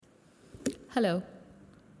Hello.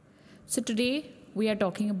 So today we are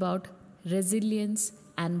talking about resilience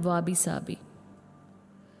and Wabi Sabi.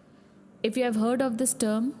 If you have heard of this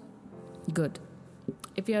term, good.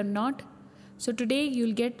 If you are not, so today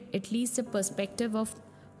you'll get at least a perspective of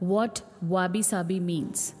what Wabi Sabi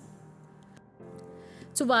means.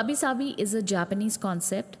 So Wabi Sabi is a Japanese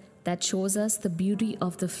concept that shows us the beauty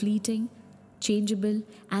of the fleeting, changeable,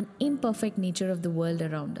 and imperfect nature of the world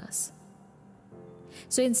around us.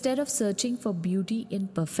 So instead of searching for beauty in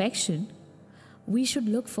perfection, we should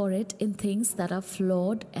look for it in things that are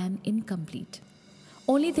flawed and incomplete.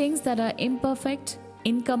 Only things that are imperfect,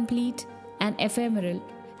 incomplete, and ephemeral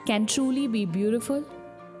can truly be beautiful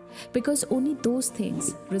because only those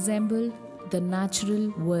things resemble the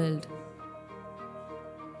natural world.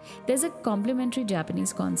 There's a complementary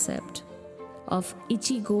Japanese concept of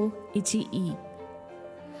ichigo ichi-e,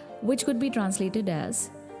 which could be translated as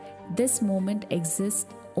this moment exists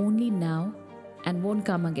only now and won't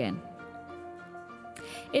come again.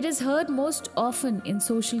 It is heard most often in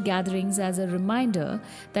social gatherings as a reminder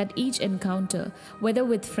that each encounter, whether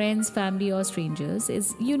with friends, family, or strangers,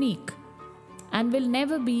 is unique and will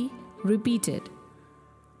never be repeated.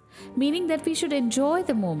 Meaning that we should enjoy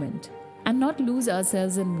the moment and not lose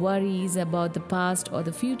ourselves in worries about the past or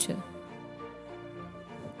the future.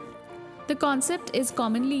 The concept is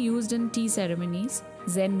commonly used in tea ceremonies,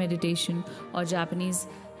 Zen meditation, or Japanese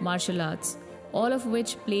martial arts, all of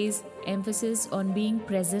which place emphasis on being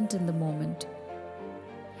present in the moment.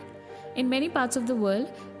 In many parts of the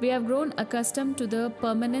world, we have grown accustomed to the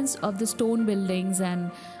permanence of the stone buildings and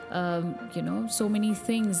so many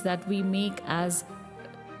things that we make as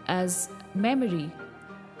memory,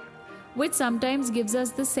 which sometimes gives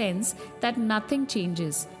us the sense that nothing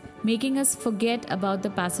changes, making us forget about the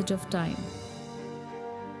passage of time.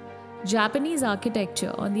 Japanese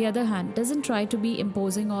architecture, on the other hand, doesn't try to be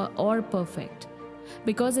imposing or perfect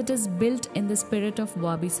because it is built in the spirit of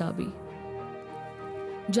Wabi Sabi.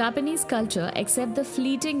 Japanese culture accepts the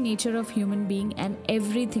fleeting nature of human being and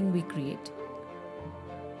everything we create.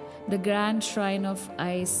 The Grand Shrine of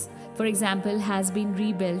Ice, for example, has been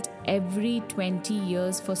rebuilt every 20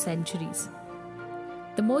 years for centuries.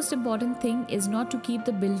 The most important thing is not to keep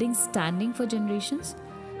the building standing for generations,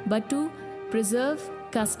 but to preserve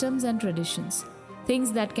customs and traditions,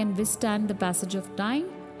 things that can withstand the passage of time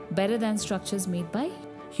better than structures made by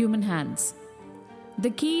human hands. The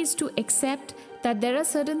key is to accept that there are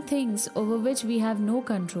certain things over which we have no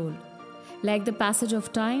control, like the passage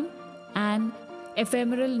of time and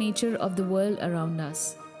ephemeral nature of the world around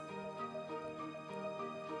us.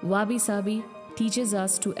 Wabi Sabi teaches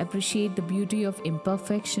us to appreciate the beauty of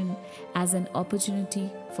imperfection as an opportunity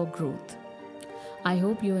for growth. I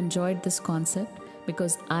hope you enjoyed this concept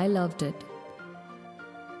because I loved it.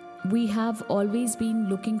 We have always been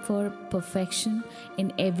looking for perfection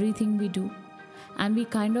in everything we do, and we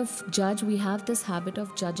kind of judge. We have this habit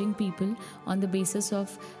of judging people on the basis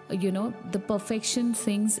of the perfection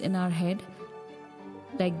things in our head,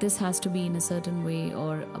 like this has to be in a certain way,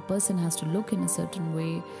 or a person has to look in a certain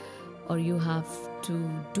way, or you have to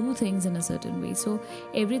do things in a certain way. So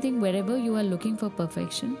everything, wherever you are looking for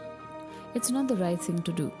perfection, it's not the right thing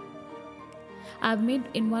to do. I've made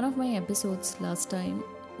in one of my episodes last time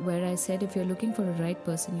where I said if you're looking for a right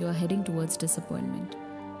person, you are heading towards disappointment.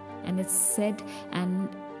 And it's said and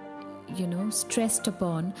stressed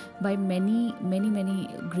upon by many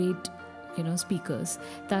great speakers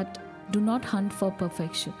that do not hunt for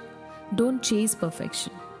perfection. Don't chase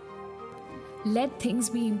perfection. Let things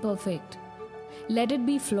be imperfect. Let it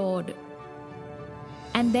be flawed.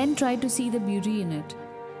 And then try to see the beauty in it.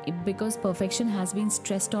 Because perfection has been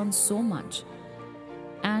stressed on so much.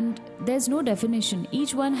 And there's no definition.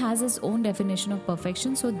 Each one has its own definition of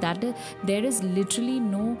perfection, so that there is literally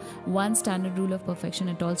no one standard rule of perfection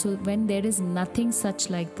at all. So when there is nothing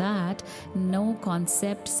such like that, no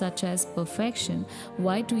concept such as perfection,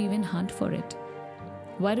 why to even hunt for it?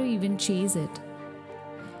 Why to even chase it?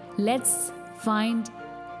 Let's find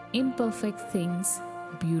imperfect things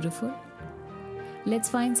beautiful. Let's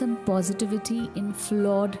find some positivity in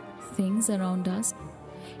flawed things around us.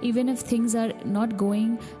 Even if things are not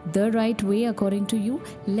going the right way according to you,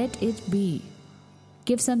 let it be.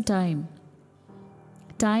 Give some time.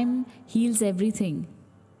 Time heals everything.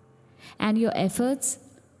 And your efforts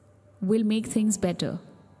will make things better.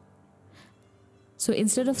 So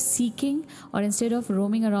instead of seeking or instead of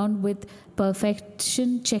roaming around with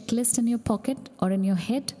perfection checklist in your pocket or in your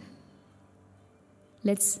head,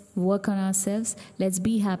 let's work on ourselves. Let's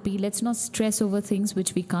be happy. Let's not stress over things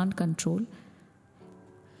which we can't control.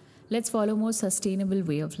 Let's follow a more sustainable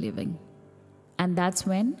way of living. And that's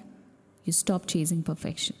when you stop chasing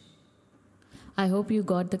perfection. I hope you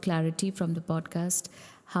got the clarity from the podcast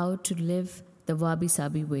how to live the Wabi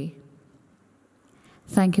Sabi way.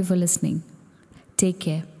 Thank you for listening. Take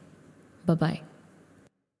care. Bye bye.